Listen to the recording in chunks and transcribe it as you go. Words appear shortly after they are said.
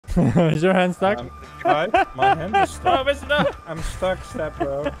Is your hand stuck? Right, my hand is stuck. Oh, listen up. I'm stuck, Step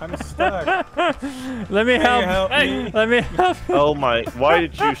Bro. I'm stuck. Let me Can you help. help me? Let me help. Oh my! Why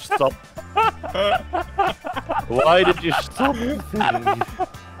did you stop? Why did you stop?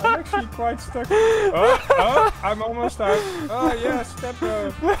 I'm actually quite stuck. Oh, I'm almost out. Oh yeah, Step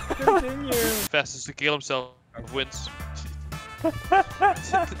Bro. Continue. Fastest to kill himself wins.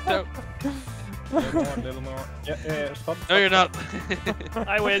 No. Little more. Yeah, stop. No, you're not.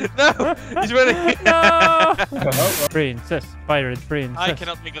 I win. No, he's winning. No! Oh, Princess, pirate princess. I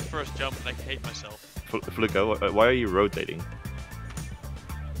cannot make the first jump and I hate myself. Fluko, why are you rotating?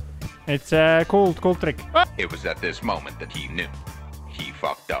 It's a cool trick. Oh, It was at this moment that he knew. He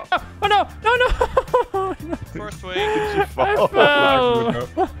fucked up. oh no, no, no! First way. I fall? fell.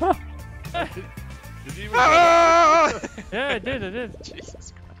 Did you even Yeah, I did.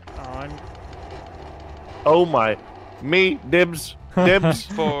 Jesus Oh, I'm... Oh my! Me, dibs, dibs,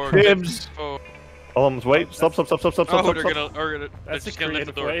 Christ. dibs. For... Wait! Stop! Oh, Stop! they're gonna. That's a just gonna lift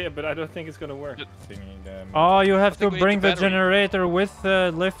the creative door. way, but I don't think it's gonna work. thingy them. Oh, you have to think we need bring the the battery. generator with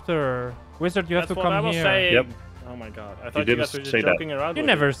the lifter. Wizard, you have That's to what I come was here. saying. Yep. Oh my god. I thought you didn't guys were just say that. joking around You with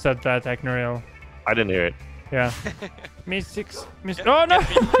never said that, Agnoreal. I didn't hear it. Yeah. Miss 6. Miss... Oh no!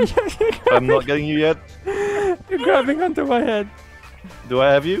 I'm not getting you yet. You're grabbing onto my head. Do I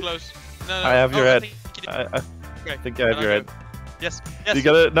have you? Close. No, I have your head. think you did. I Okay. think I have your head. Yes. Yes. You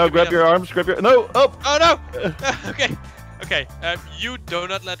gotta now Give me grab up. your arms. Grab your no up. Oh no! Okay. Okay. You do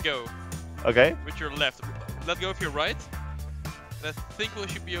not let go Okay. with your left. Let go with your right. I think we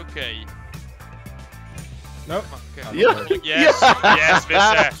should be okay. Nope. Come on, okay. Yeah. Yes. Yeah. Yes,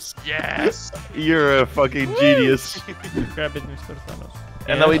 Mr. Yes. You're a fucking genius. Grab it, Mr. Thanos.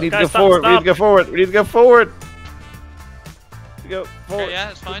 And now we need to Guys, go stop, forward. We need to stop. go forward. We need to go forward. We go forward. Okay, yeah,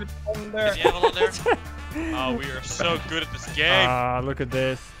 it's fine. On there. Is the animal on there? Oh, we are so good at this game. Ah, look at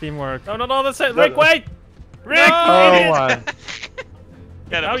this. Teamwork. No, that's it. Rick, wait! Rick! Oh idiot! my.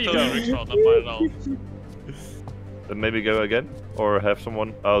 Yeah, that Now was you totally go. Rick's fault, not mine at all. Then maybe go again, or have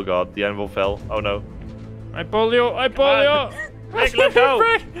someone. Oh god, the anvil fell. Oh no. I pull you. I pull on. you. Rick, let go!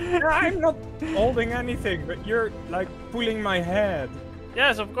 Yeah, I'm not holding anything, but you're like pulling my head.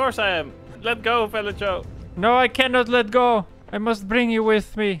 Yes, of course I am. Let go, Velo. No, I cannot let go. I must bring you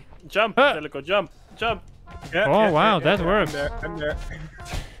with me. Jump, Huh. Velo, jump. Jump. Yeah, Oh, wow, that works. I'm there.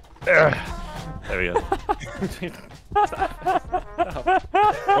 There we go.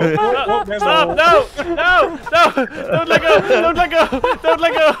 Oh, there's Stop! a- No! No! No! Don't let go! Don't let go! Don't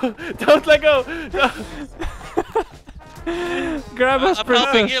let go! Don't let go! No! Grab us, I'm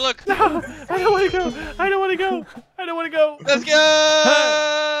helping princess. here, look. I don't want to go! I don't want to go! I don't want to go! Let's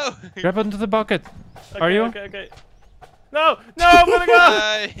go! Grab onto the bucket. Okay, Are you? Okay. No! No! I'm gonna go!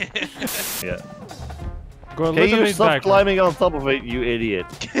 Bye. Yeah. Go a Can little you bit stop back. climbing on top of it, you idiot?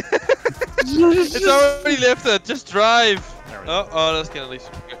 It's already lifted. Just drive. Oh, that's gonna leave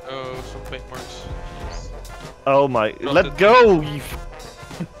some paint marks. Oh my! Not Let it. go, you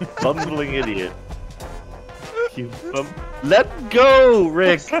bumbling idiot! You Let go,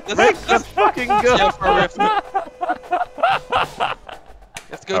 Rick. Rick, let's fucking go. Yeah, for a rift.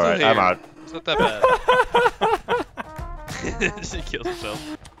 Let's go All to right, here. I'm out. It's not that bad. She kills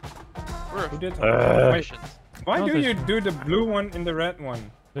herself. Who did? Questions. Why No, do there's- you do the blue one in the red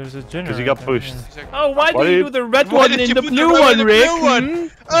one? There's a generator. Because you got pushed. yeah. Oh, why Why do you did- do the red Why one did in you the put blue red one, in the Rick? blue one? Hmm?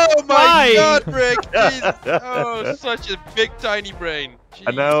 Oh my Why? god, Rick! Jesus. Oh, such a big tiny brain.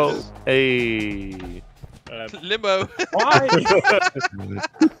 And now Jesus. a. Limbo. Why?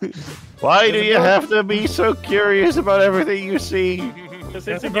 Why do you have to be so curious about everything you see? Because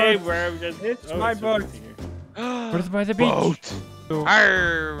it's a game where we just... It's my boat. Where's by the beach? Boat.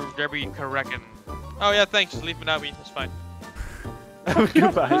 Arr, there be Karakin. Oh yeah, thanks. Leave me without me. That's fine.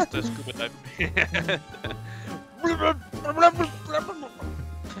 Goodbye. Just scuba dive.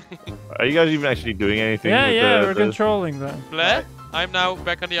 Are you guys even actually doing anything? Yeah, with yeah, the, we're the... controlling them. Ple? I'm now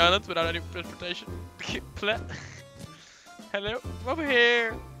back on the island without any transportation. Ple? Hello? I'm over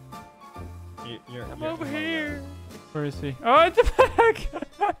here. I'm over here. Where is he? Oh, at the back!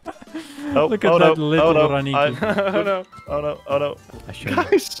 Oh, Look at oh that no, little oh no, Raniki. Oh no. Oh no, oh no. I should.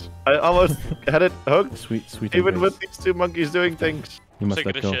 Guys, I almost had it hooked, Sweet even embrace. with these two monkeys doing things. You must Sick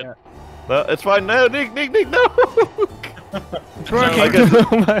of let this go. shit. No, it's fine. No, Nick, no! It's working. I guess-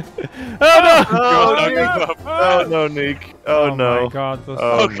 Oh my! Oh, Go, Nick. go, go. Oh no, Nick. Oh, Oh no. my god. those-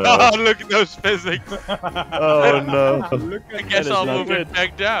 Oh, Oh no. god, look at those physics. Oh no. Look I at guess is I'll not move it good.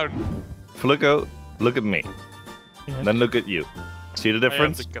 back down. Fluko, look at me. Yes. Then look at you. See the I am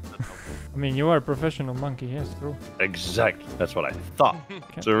difference? the captain. I mean, you are a professional monkey, yes, true. Exactly. That's what I thought.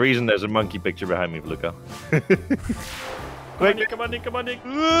 There's a reason there's a monkey picture behind me, Fluko. Quick. Nick, come on, Nick, come on, Nick.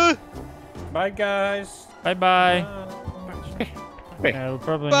 Bye, guys. Bye-bye. Hey. I'll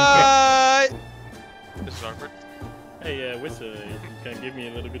probably Bye! This is awkward. Hey, Wissa, you can give me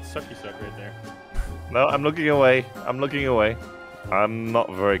a little good sucky suck right there. No, I'm looking away. I'm looking away. I'm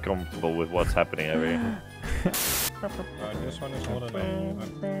not very comfortable with what's happening over here. This one is holding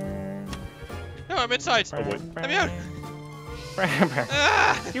on. No, I'm inside. Oh, wait. Let me out.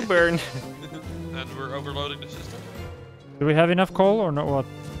 Ah! You burned. And we're overloading the system. Do we have enough coal or not? What?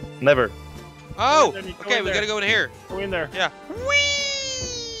 Never. Oh! Then you go Okay, in we there. gotta go in here. Go in there. Yeah.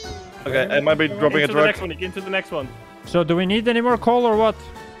 Whee! Okay, I might be dropping a Into the truck. next one, Nick, into the next one. So do we need any more coal or what?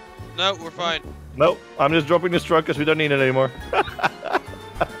 No, we're fine. No, I'm just dropping this truck because we don't need it anymore.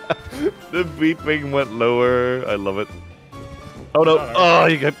 The beeping went lower. I love it. Oh no! Oh,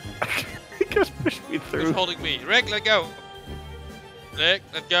 you just pushed me Who's through. holding me? Rick, let go. Rick,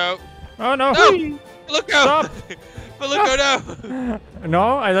 let go. Oh no! No! Let go! Stop. But let go now!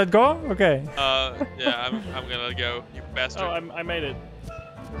 No, I let go? Okay. Yeah, I'm gonna let go, you bastard. Oh, I made it.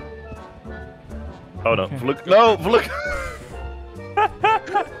 Oh no! Okay. Look! No! Look!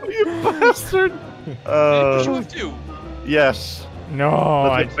 You bastard! Push you off too. Yes. No,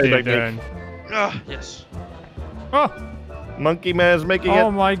 I Let's get payback, Nick. didn't. Ah, yes. Oh! Monkey Man is making it.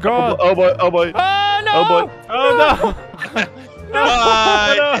 Oh my god! Oh boy! Oh boy! Oh no! Oh boy! Oh no!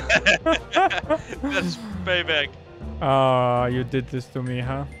 Bye! That's payback. Ah, you did this to me,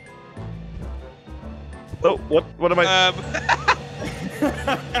 huh? Oh, what? What am I? I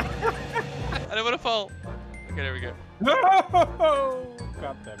don't wanna fall. Okay, there we go. No!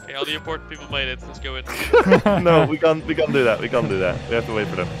 God damn it. Okay, all the important people made it. Let's go in. No, we can't. We can't do that. We can't do that. We have to wait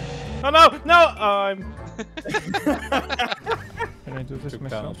for them. Oh no! No! I'm. Can I do this Took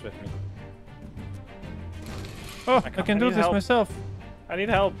myself? tunnels with me. Oh, I can do need this help. myself. I need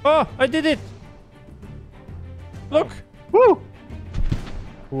help. Oh, I did it! Look! Woo!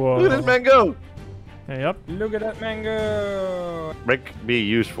 Whoa. Look at this man go! Hey, up. Look at that mango! Rick, be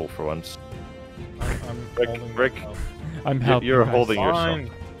useful for once. I'm Rick, holding Rick. myself. I'm helping. You're guys. holding Fine.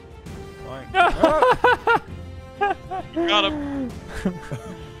 yourself. Fine. Ah! Got him.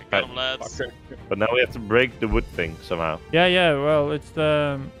 Got him, lads. Fucker. But now we have to break the wood thing somehow. Yeah, yeah, well, it's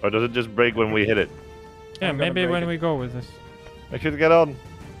the... Or does it just break when we hit it? Yeah, I'm gonna maybe break when it. we go with this. I should get on.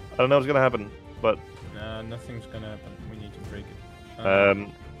 I don't know what's gonna happen, but Nah, nothing's gonna happen. We need to break it.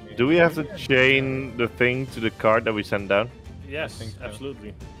 do we have to chain the thing to the cart that we sent down? Yes, think so.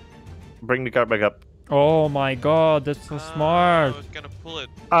 absolutely. Bring the cart back up. Oh my god, that's so smart. I was gonna pull it.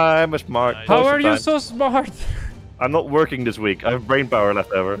 I'm a smart. Nice. How most of are the you time. so smart? I'm not working this week. I have brain power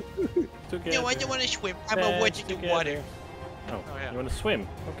left over. Together. No, I don't wanna swim. I'm Best allergic to together. water. Oh, yeah. you want to swim?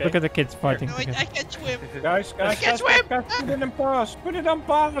 Okay. Look at the kids fighting No, together. I can't swim. Guys, I guys, can't guys, swim. guys, put it on pause. Put it on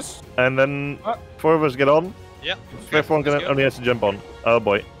pause. And then 4 of us get on. Yeah. Fifth one Let's go. only has to jump on. Oh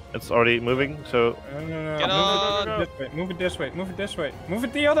boy, it's already moving. So No. Get on. Move it this way. Move it this way. Move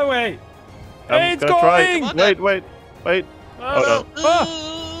it the other way. Hey, I'm it's gonna try. going! Come on, Wait. Oh, Oh no.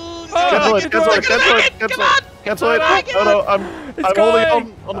 Oh! Cancel it, keep cancel it, going. cancel it, cancel it, cancel it. Oh no, I'm It's holding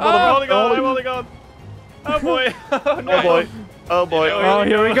going. on the Ah. I'm bottom. holding on. I'm holding on. Oh boy. Oh no. Oh boy. Oh boy. Oh,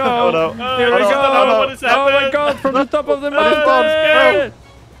 here we go. Oh no. Here we Oh, no. go. Oh, no. What has Oh my happened? god, from the top of the Oh, this bomb's mountain!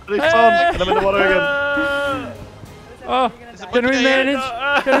 They spawned, and I'm in the water again. Oh, There's a can we monkey there. manage?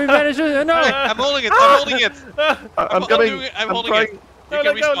 Can we manage it? No! I'm holding it. I'm holding it. I'm I'm coming. doing it, I'm I'm holding trying. it. No, You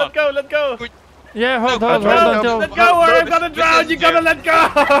can let go, respawn. let go. Yeah, hold No, hold I'm trying until... Let go or I'm gonna drown. You gotta let go.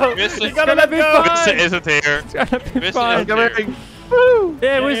 Mister- You gotta It's let gonna be go. fine. Mister isn't here. It's gonna be Mister fine. I'm coming.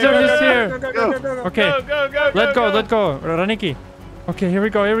 Yeah, Wisdom is here. Go. Okay, Go. let go. Raniki. Okay, here we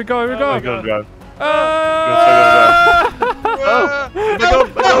go. I'm gonna God. drown. Ah!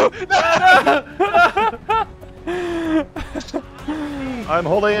 I'm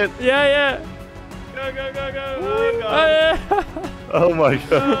holding it. Yeah. Go. Ah, Oh, yeah. Oh my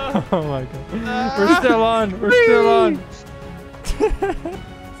god. Oh my god. We're still on.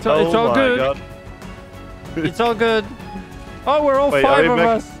 So it's all my good. God. It's all good. Oh, we're all Wait, are five we of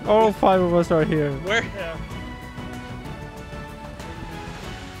back? us. All 5 of us are here. Where? Yeah.